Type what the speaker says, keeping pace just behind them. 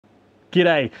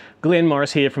G'day, Glenn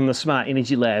Morris here from the Smart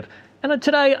Energy Lab. And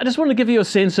today I just want to give you a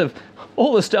sense of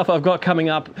all the stuff I've got coming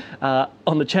up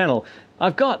on the channel.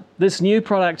 I've got this new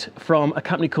product from a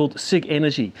company called SIG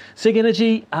Energy. SIG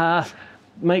Energy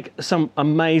make some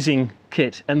amazing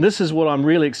kit, and this is what I'm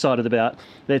really excited about.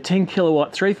 They're 10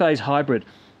 kilowatt three-phase hybrid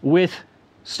with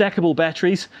stackable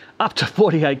batteries up to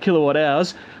 48 kilowatt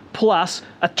hours plus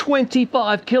a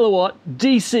 25 kilowatt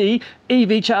DC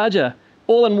EV charger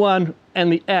all in one,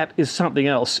 and the app is something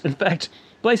else. In fact,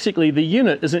 basically the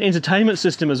unit is an entertainment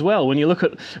system as well when you look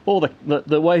at all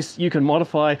the ways you can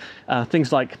modify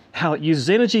things like how it uses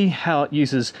energy, how it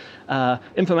uses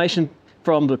information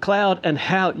from the cloud, and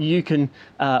how you can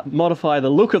modify the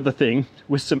look of the thing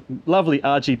with some lovely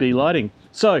RGB lighting.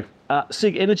 So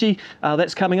SIG Energy,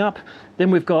 that's coming up.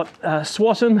 Then we've got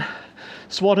Swatton,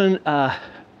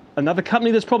 another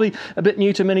company that's probably a bit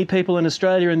new to many people in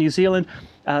Australia and New Zealand.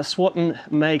 Swatton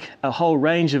make a whole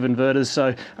range of inverters, so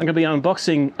I'm going to be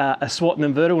unboxing a Swatton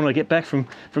inverter when I get back from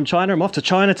China. I'm off to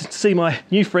China to see my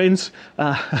new friends,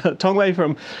 Tongwei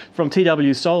from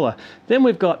TW Solar. Then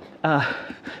we've got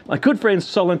my good friends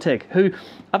Solentech, who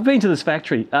I've been to this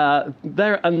factory.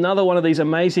 They're another one of these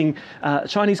amazing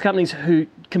Chinese companies who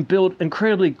can build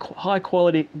incredibly high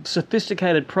quality,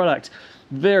 sophisticated product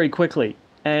very quickly.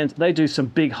 And they do some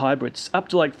big hybrids, up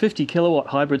to like 50 kilowatt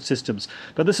hybrid systems.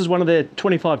 But this is one of their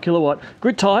 25 kilowatt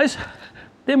grid ties.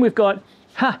 Then we've got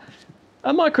a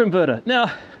microinverter.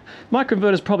 Now,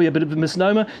 microinverter is probably a bit of a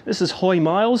misnomer. This is Hoy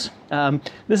Miles.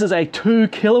 This is a 2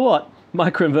 kilowatt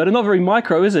microinverter. Not very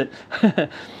micro, is it?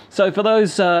 So for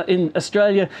those in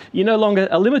Australia, you no longer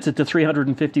are limited to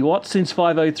 350 watts since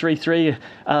 5033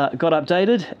 got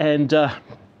updated, and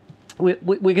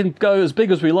we can go as big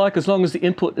as we like as long as the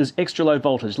input is extra low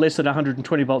voltage, less than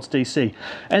 120 volts DC.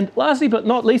 And lastly but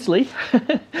not leastly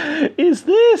is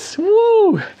this.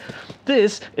 Woo!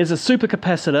 This is a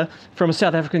supercapacitor from a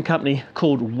South African company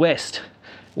called West.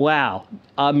 Wow,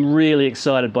 I'm really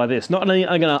excited by this. Not only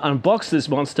am I going to unbox this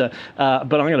monster, but I'm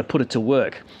going to put it to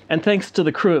work. And thanks to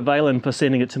the crew at Valin for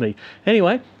sending it to me.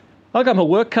 Anyway, I've got my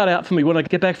work cut out for me when I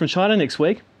get back from China next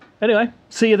week. Anyway,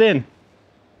 see you then.